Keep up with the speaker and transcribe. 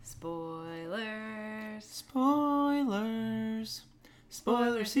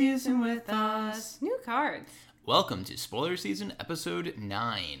Spoiler Season with us. New cards. Welcome to Spoiler Season Episode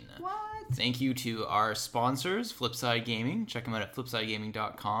 9. What? Thank you to our sponsors, Flipside Gaming. Check them out at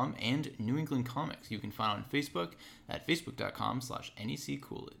flipsidegaming.com and New England Comics. You can find on Facebook at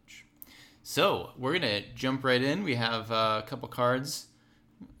facebook.com/NECCoolidge. So, we're going to jump right in. We have a couple cards,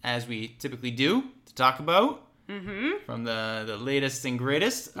 as we typically do, to talk about from the latest and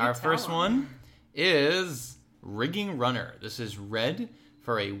greatest. Our first one is Rigging Runner. This is red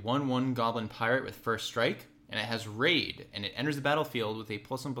for a 1/1 Goblin Pirate with first strike, and it has Raid, and it enters the battlefield with a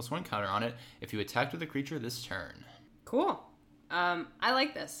 +1/+1 counter on it if you attacked with a creature this turn. Cool. I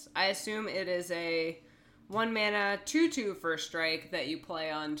like this. I assume it is a 1 mana 2/2 first strike that you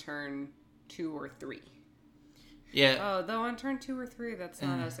play on turn 2 or 3. Yeah. Oh, though on turn 2 or 3, that's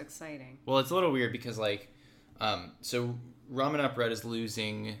not as exciting. Well, it's a little weird because, so Ramen Up Red is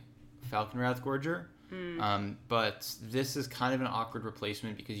losing Falconwrath Gorger. But this is kind of an awkward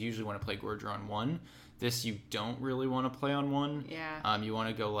replacement because you usually want to play Gorger on 1. This you don't really want to play on 1. Yeah. You want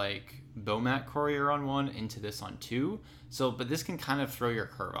to go like Bomat Courier on 1 into this on 2. But this can kind of throw your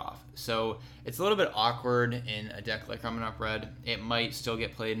curve off. So it's a little bit awkward in a deck like Ramen Up Red. It might still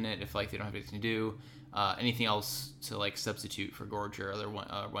get played in it if like they don't have anything to do. Anything else to like substitute for Gorger or other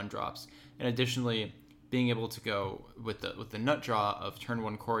one drops. And additionally, being able to go with the nut draw of turn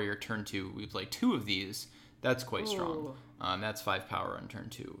 1 Courier, turn 2, we play 2 of these. That's quite strong. That's 5 power on turn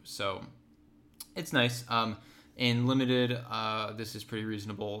 2. So it's nice. In limited, this is pretty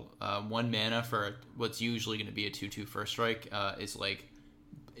reasonable. 1 mana for what's usually going to be a 2/2 first strike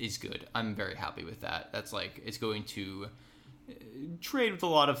is good. I'm very happy with that. That's like, it's going to trade with a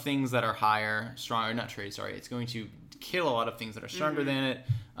lot of things that are higher, stronger, not trade, sorry. It's going to kill a lot of things that are stronger than it.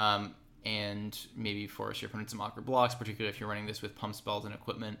 And maybe force your opponent some awkward blocks, particularly if you're running this with pump spells and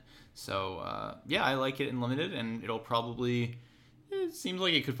equipment. So, yeah, I like it in limited, and it seems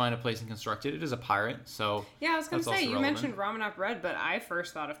like it could find a place in constructed. It is a pirate, so yeah, I was going to say, you mentioned Ramen Up Red, but I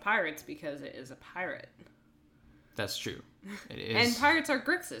first thought of pirates because it is a pirate. That's true. It is. And pirates are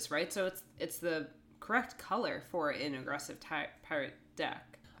Grixis, right? So it's the correct color for an aggressive pirate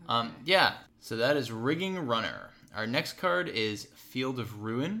deck. Okay. Yeah, so that is Rigging Runner. Our next card is Field of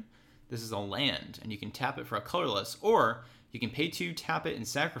Ruin. This is a land, and you can tap it for a colorless, or you can pay 2, tap it, and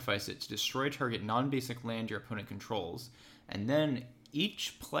sacrifice it to destroy target non-basic land your opponent controls. And then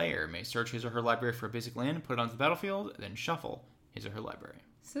each player may search his or her library for a basic land and put it onto the battlefield, then shuffle his or her library.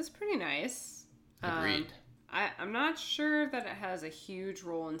 This is pretty nice. Agreed. I'm not sure that it has a huge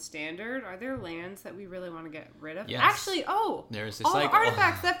role in Standard. Are there lands that we really want to get rid of? Yes. Actually, there's all the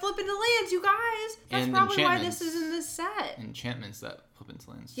artifacts that flip into lands, you guys! That's and probably why this is in this set. Enchantments that flip into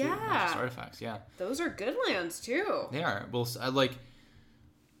lands, too. Yeah. Not just artifacts, yeah. Those are good lands, too. They are. Well, the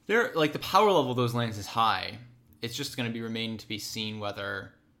power level of those lands is high. It's just going to remain to be seen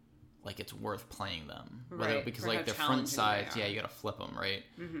whether it's worth playing them, right? Because their front sides, you got to flip them, right?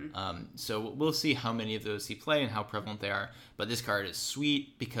 So we'll see how many of those he play and how prevalent they are. But this card is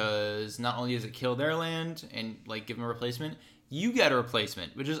sweet because not only does it kill their land and give them a replacement, you get a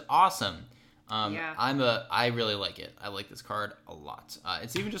replacement, which is awesome. I really like it. I like this card a lot.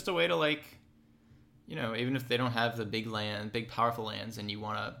 It's even just a way to even if they don't have the big powerful lands, and you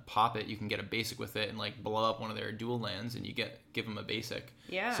want to pop it, you can get a basic with it and blow up one of their dual lands, and you give them a basic.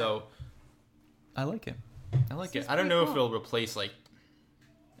 Yeah. So I like it. I don't know if it'll replace I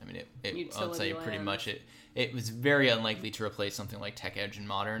would say pretty much it was very unlikely to replace something like Tech Edge in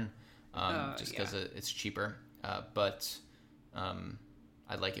Modern, just because it's cheaper. But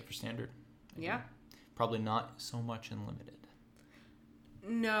I like it for Standard. Yeah. Probably not so much in Limited.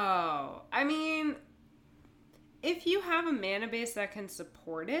 No, I mean, if you have a mana base that can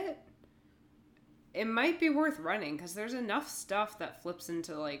support it, it might be worth running because there's enough stuff that flips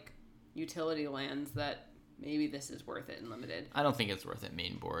into utility lands that maybe this is worth it in Limited. I don't think it's worth it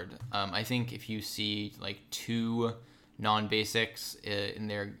main board. I think if you see 2 non-basics in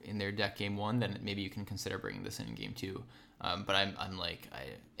their deck game 1, then maybe you can consider bringing this in game 2. But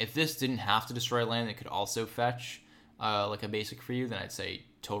if this didn't have to destroy a land that could also fetch a basic for you, then I'd say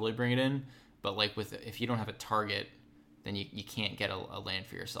totally bring it in. But if you don't have a target, then you can't get a land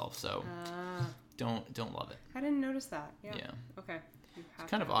for yourself. So don't love it. I didn't notice that. Yeah. Okay.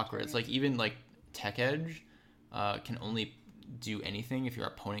 It's kind of awkward. It's even Tech Edge can only do anything if your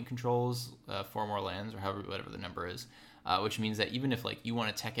opponent controls 4 more lands or whatever the number is, which means that even if you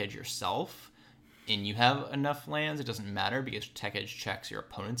want to Tech Edge yourself and you have enough lands, it doesn't matter because Tech Edge checks your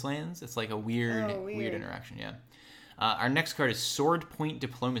opponent's lands. It's a weird interaction. Yeah. Our next card is Sword Point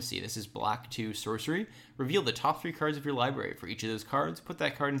Diplomacy. This is black 2 sorcery. Reveal the top 3 cards of your library. For each of those cards, put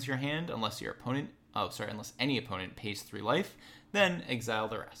that card into your hand unless any opponent pays 3 life. Then exile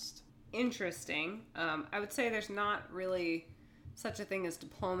the rest. Interesting. I would say there's not really such a thing as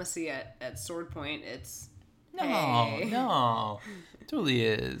diplomacy at Sword Point. It's No, it totally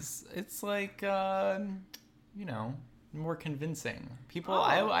is. It's like more convincing. People,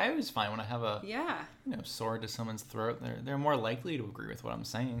 I always find when I have a sword to someone's throat, they're more likely to agree with what I'm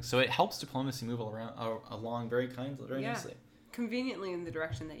saying. So it helps diplomacy move along very nicely. Conveniently in the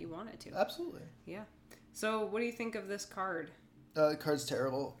direction that you want it to. Absolutely. Yeah. So what do you think of this card? The card's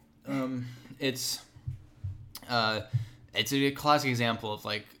terrible. It's a classic example of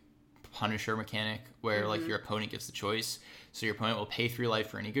like Punisher mechanic where like your opponent gets the choice. So your opponent will pay 3 life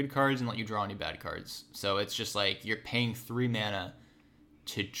for any good cards and let you draw any bad cards. So it's just like you're paying 3 mana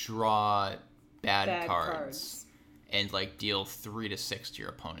to draw bad cards and like deal 3 to 6 to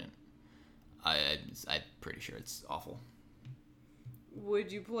your opponent. I'm pretty sure it's awful. Would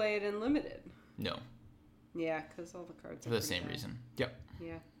you play it in limited? No. Yeah, because all the cards are for the same bad. reason. Yep.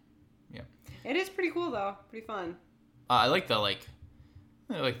 Yeah. Yep. It is pretty cool though. Pretty fun. I like the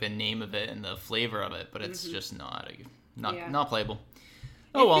name of it and the flavor of it, but it's just not playable.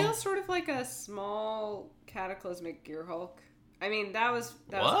 Oh, well. It feels sort of like a small Cataclysmic Gearhulk. I mean, that was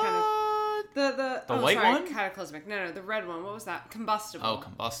kind of the white one? Cataclysmic. No, the red one. What was that? Combustible. Oh,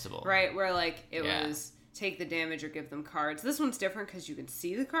 Combustible. Right, where like it was take the damage or give them cards. This one's different because you can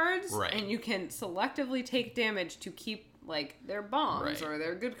see the cards, and you can selectively take damage to keep like their bombs or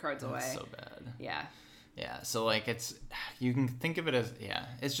their good cards away. That's so bad. Yeah. Yeah, so like you can think of it as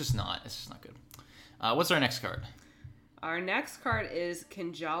it's just not good. What's our next card? Our next card is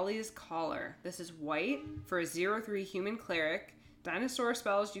Kinjali's Collar. This is white for a 0/3 human cleric. Dinosaur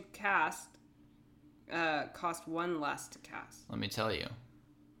spells you cast cost 1 less to cast. Let me tell you,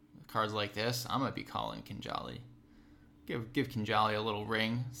 cards like this, I'm gonna be calling Kinjali. Give Kinjali a little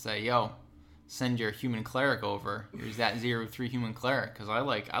ring. Say, yo, send your human cleric over. Here's that 0/3 human cleric because I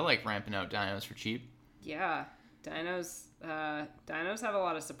like ramping out dinos for cheap. Yeah, dinos have a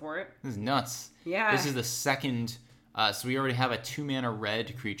lot of support. This is nuts. Yeah. This is the second. So we already have a 2-mana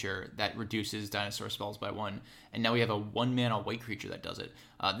red creature that reduces dinosaur spells by 1, and now we have a 1-mana white creature that does it.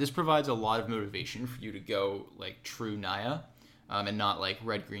 This provides a lot of motivation for you to go like true Naya, and not like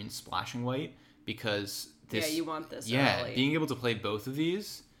red-green splashing white, because this. Yeah, you want this. Yeah, early. Being able to play both of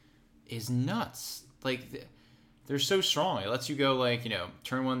these is nuts. Like they're so strong. It lets you go like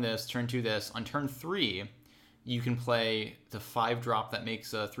turn 1 this, turn 2 this. On turn 3. You can play the 5-drop that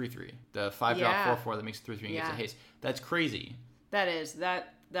makes a 3/3. The 5-drop 4/4 that makes a 3/3 and gets a haste. That's crazy. That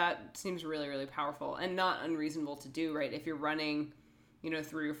seems really, really powerful and not unreasonable to do, right? If you're running,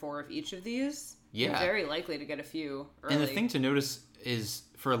 3 or 4 of each of these, you're very likely to get a few early. And the thing to notice is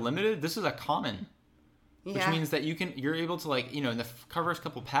for a limited, this is a common. Which means that you're able to in the first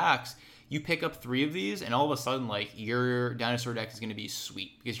couple packs, you pick up 3 of these, and all of a sudden, your dinosaur deck is going to be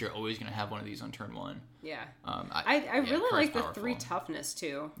sweet because you're always going to have one of these on turn 1. Yeah. I really like the 3 toughness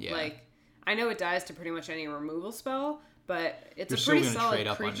too. Yeah. Like, I know it dies to pretty much any removal spell, but it's a pretty solid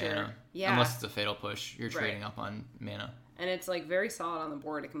trade creature. Up on mana. Yeah. Unless it's a fatal push, you're trading up on mana. And it's very solid on the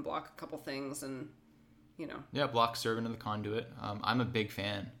board. It can block a couple things, and Yeah, block Servant of the Conduit. I'm a big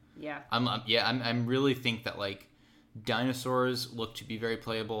fan. Yeah. I'm really think that dinosaurs look to be very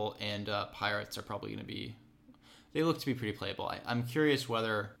playable, and pirates are probably going to be. They look to be pretty playable. I'm curious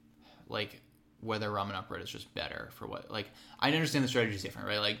whether Ramen Upright is just better for what. I understand the strategy is different,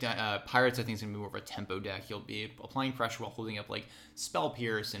 right? Pirates, I think is going to be more of a tempo deck. You'll be applying pressure while holding up Spell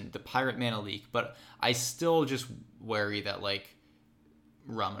Pierce and the Pirate Mana Leak, but I still just worry that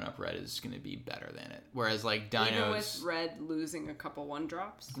Ramen Upright is going to be better than it. Whereas dinos, even with red losing a couple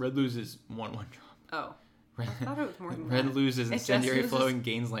 1-drops. Red loses 1/1 drop. Oh. I thought it was more than Red that. loses Incendiary Flow and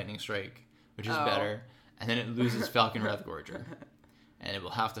gains Lightning Strike, which is better. And then it loses Falcon Rev Gorger. And it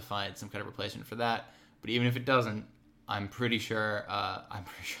will have to find some kind of replacement for that. But even if it doesn't, I'm pretty sure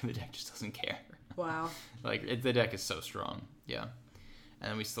the deck just doesn't care. Wow. The deck is so strong. Yeah. And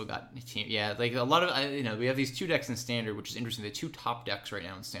then we still got team. Yeah, a lot of we have these 2 decks in Standard, which is interesting. The 2 top decks right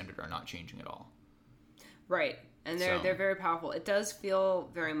now in Standard are not changing at all. Right. And they're very powerful. It does feel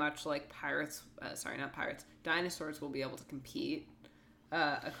very much like dinosaurs will be able to compete.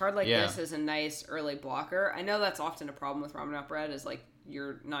 A card like this is a nice early blocker. I know that's often a problem with Ramen Up Red is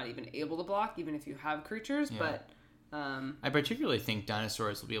you're not even able to block even if you have creatures, but I particularly think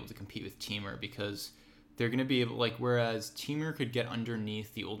dinosaurs will be able to compete with Temur because they're going to be able whereas Temur could get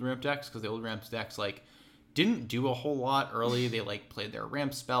underneath the old ramp decks because the old ramp decks didn't do a whole lot early. They played their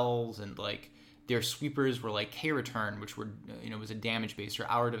ramp spells and their sweepers were like K-Return, which were, was a damage based, or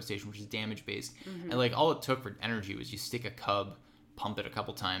Hour Devastation, which is damage based. And like all it took for energy was you stick a cub, pump it a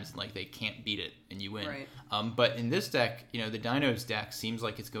couple times, and like they can't beat it and you win. Right. But in this deck, the Dinos deck seems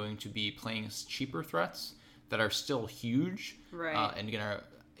like it's going to be playing cheaper threats that are still huge, Right. and gonna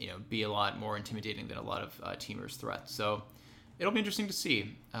be a lot more intimidating than a lot of teamers' threats. So it'll be interesting to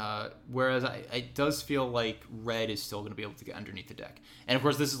see. Whereas it does feel like red is still going to be able to get underneath the deck. And of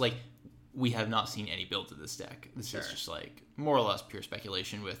course, this is like, we have not seen any builds of this deck. This is just like more or less pure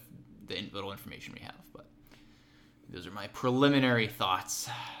speculation with the little information we have. But those are my preliminary thoughts.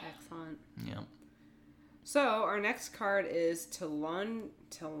 Excellent. Yeah. So our next card is Talonelese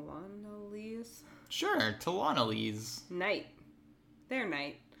Sure, Talonelese. Knight. They're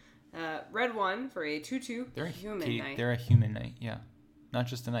Knight. Red 1 for a 2/2 human knight. They're a human knight, yeah. Not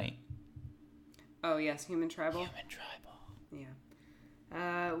just a knight. Oh, yes, human tribal. Human tribal. Yeah.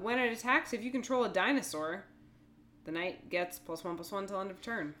 When it attacks, if you control a dinosaur, the knight gets +1/+1 till end of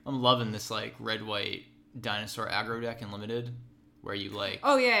turn. I'm loving this like red-white dinosaur aggro deck in Limited, where you like...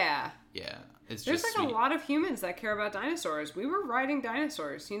 Oh, yeah. Yeah. It's There's just like sweet. a lot of humans that care about dinosaurs. We were riding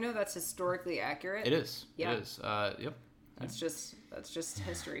dinosaurs. That's historically accurate. It is. Yeah. It is. Yep. That's just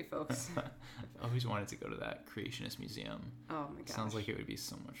history, folks. I always wanted to go to that Creationist Museum. Oh my gosh. Sounds like it would be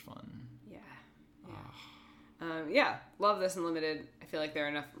so much fun. Yeah. Yeah. Love this in Limited. I feel like there are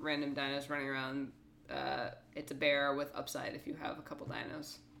enough random dinos running around. It's a bear with upside if you have a couple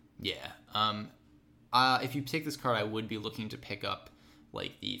dinos. Yeah. If you take this card, I would be looking to pick up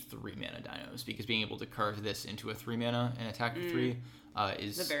like the 3 mana dinos, because being able to carve this into a 3 mana and attack for 3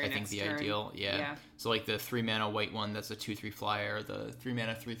 is, I think, the turn. ideal. Yeah. So like the 3 mana white one that's a 2/3 flyer, the 3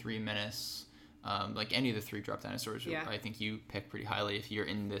 mana 3/3 menace, like any of the 3-drop dinosaurs, I think you pick pretty highly if you're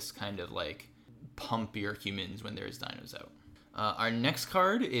in this kind of like pump your humans when there's dinos out. Our next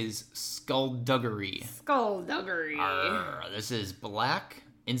card is Skullduggery. Skullduggery. This is black,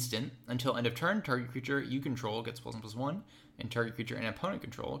 instant. Until end of turn, target creature you control gets +1/+1, and target creature and opponent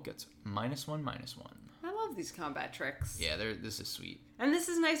control gets -1/-1. I love these combat tricks. Yeah, this is sweet. And this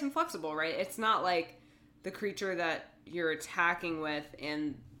is nice and flexible, right? It's not like the creature that you're attacking with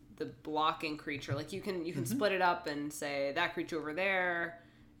and the blocking creature. Like you can split it up and say that creature over there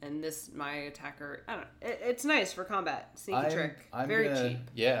and this my attacker. I don't know. It's nice for combat. Sneaky trick. Very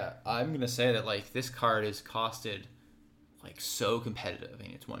cheap. Yeah, I'm gonna say that like this card is costed like so competitive. I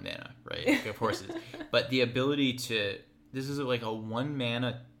mean, it's 1 mana, right? Like, of course it is. But the ability to, this is like a 1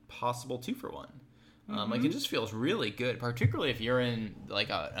 mana possible 2-for-1. Like it just feels really good, particularly if you're in like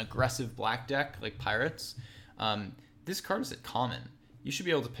an aggressive black deck like Pirates. This card is at common. You should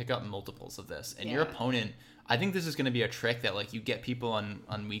be able to pick up multiples of this, and your opponent. I think this is going to be a trick that like you get people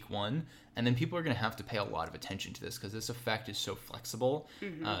on week 1, and then people are going to have to pay a lot of attention to this because this effect is so flexible,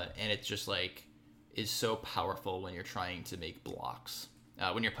 and it's just like is so powerful when you're trying to make blocks.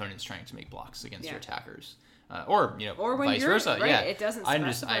 When your opponent's trying to make blocks against your attackers, or when vice you're, versa. Right, Yeah, it doesn't. I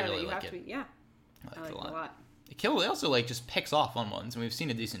specify really that you like have it. to be, yeah. I like it a lot. It also like just picks off on ones, and we've seen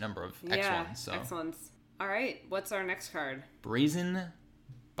a decent number of X1s. So X1s. All right, what's our next card? Brazen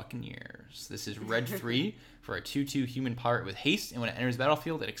Buccaneers. This is red 3 for a 2/2 human pirate with haste, and when it enters the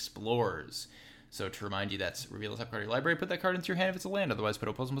battlefield, it explores. So to remind you, that's reveal the top card of your library, put that card into your hand if it's a land, otherwise put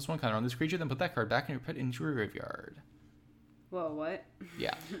a +1/+1 counter on this creature, then put that card back and put it into your graveyard. Whoa, what?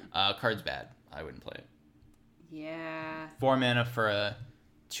 Yeah. Card's bad. I wouldn't play it. Yeah. 4 mana for a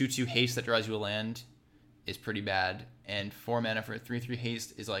 2/2 haste that draws you a land is pretty bad, and 4 mana for a 3/3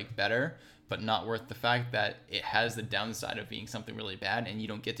 haste is like better, but not worth the fact that it has the downside of being something really bad, and you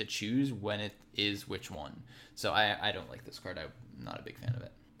don't get to choose when it is which one. So I don't like this card. I'm not a big fan of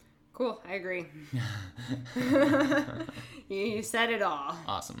it. Cool, I agree. You said it all.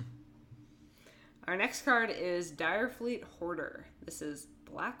 Awesome. Our next card is Direfleet Hoarder. This is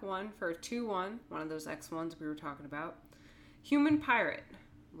black 1 for a 2/1, one of those X1s we were talking about. Human pirate.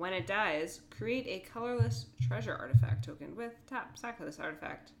 When it dies, create a colorless treasure artifact token with tap. Sack this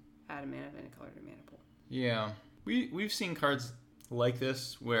artifact. Add a mana of any color to mana pool. Yeah. We've seen cards like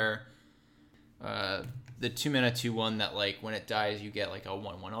this where the 2 mana 2/1 that like when it dies you get like a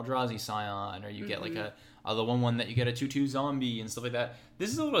 1/1 Eldrazi Scion, or you get like the 1/1 that you get a 2/2 zombie and stuff like that. This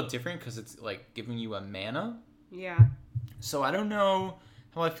is a little different because it's like giving you a mana. Yeah. So I don't know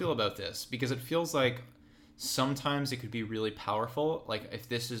how I feel about this, because it feels like sometimes it could be really powerful. Like if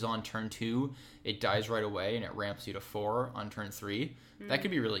this is on turn 2, it dies right away and it ramps you to 4 on turn 3. That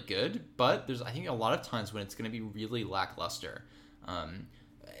could be really good, but there's I think a lot of times when it's going to be really lackluster.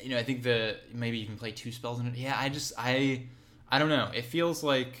 I think maybe you can play 2 spells in it. Yeah, I don't know. It feels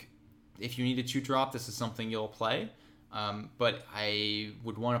like if you need a 2-drop, this is something you'll play. But I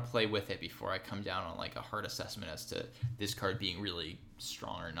would want to play with it before I come down on like a hard assessment as to this card being really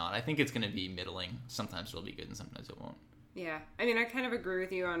strong or not. I think it's going to be middling. Sometimes it'll be good and sometimes it won't. Yeah. I mean, I kind of agree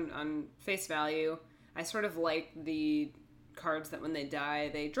with you on face value. I sort of like the cards that when they die,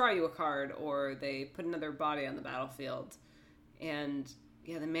 they draw you a card or they put another body on the battlefield. And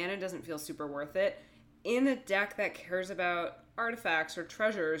yeah, the mana doesn't feel super worth it. In a deck that cares about artifacts or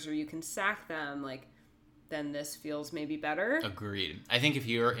treasures or you can sack them, like, then this feels maybe better. Agreed. I think if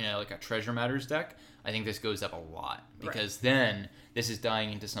you're in a Treasure Matters deck, I think this goes up a lot because then this is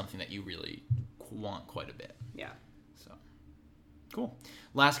dying into something that you really want quite a bit. Yeah. So, cool.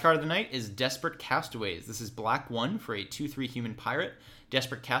 Last card of the night is Desperate Castaways. This is black 1 for a 2/3 human pirate.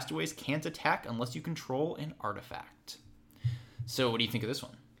 Desperate Castaways can't attack unless you control an artifact. So what do you think of this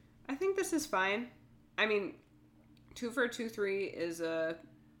one? I think this is fine. I mean, 2 for a 2/3 is a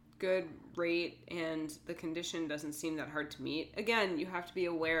good rate, and the condition doesn't seem that hard to meet. Again, you have to be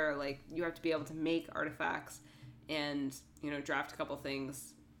aware, like, you have to be able to make artifacts and, draft a couple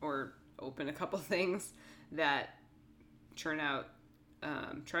things or open a couple things that churn out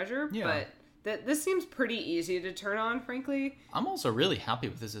treasure. Yeah. But this seems pretty easy to turn on, frankly. I'm also really happy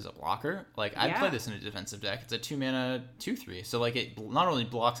with this as a blocker. Like, I'd play this in a defensive deck. It's a 2-mana 2/3. So, like, it not only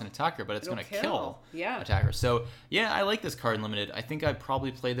blocks an attacker, but it's going to kill attackers. So, yeah, I like this card in Limited. I think I'd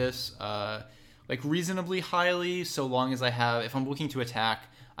probably play this, reasonably highly, so long as if I'm looking to attack,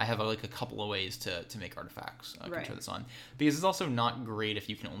 I have, a couple of ways to make artifacts. I can turn this on. Because it's also not great if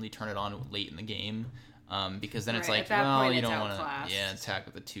you can only turn it on late in the game. Because then it's like, well, you don't want to attack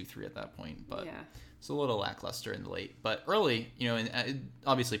with a 2/3 at that point. But it's a little lackluster in the late. But early, and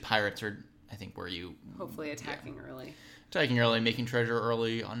obviously pirates are, I think, where you... Hopefully attacking early. Attacking early, making treasure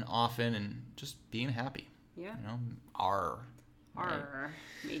early on often, and just being happy. Yeah. Arr,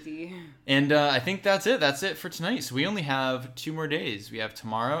 matey. And I think that's it. That's it for tonight. So we only have 2 more days. We have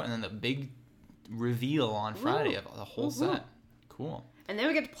tomorrow and then the big reveal on Friday of the whole set. Cool. And then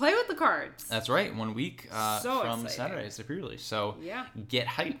we get to play with the cards. That's right. 1 week from exciting. Saturday's the pre-release. So get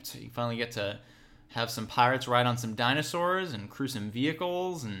hyped. You finally get to have some pirates ride on some dinosaurs and crew some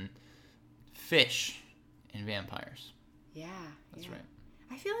vehicles and fish and vampires. Yeah. That's right.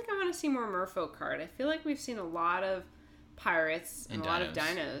 I feel like I want to see more Merfolk card. I feel like we've seen a lot of pirates and a lot of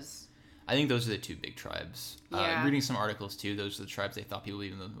dinos. I think those are the 2 big tribes. Reading some articles too, those are the tribes they thought people were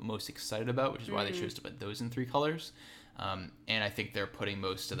even the most excited about, which is why they chose to put those in 3 colors. And I think they're putting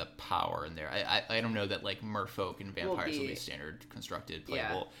most of the power in there. I don't know that like Merfolk and vampires will be standard constructed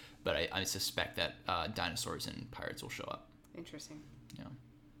playable, but I suspect that dinosaurs and pirates will show up. Interesting. Yeah.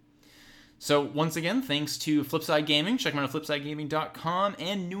 So once again, thanks to Flipside Gaming. Check them out at flipsidegaming.com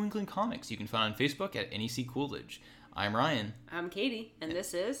and New England Comics. You can find on Facebook at NEC Coolidge. I'm Ryan. I'm Katie, and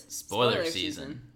this is Spoiler Season.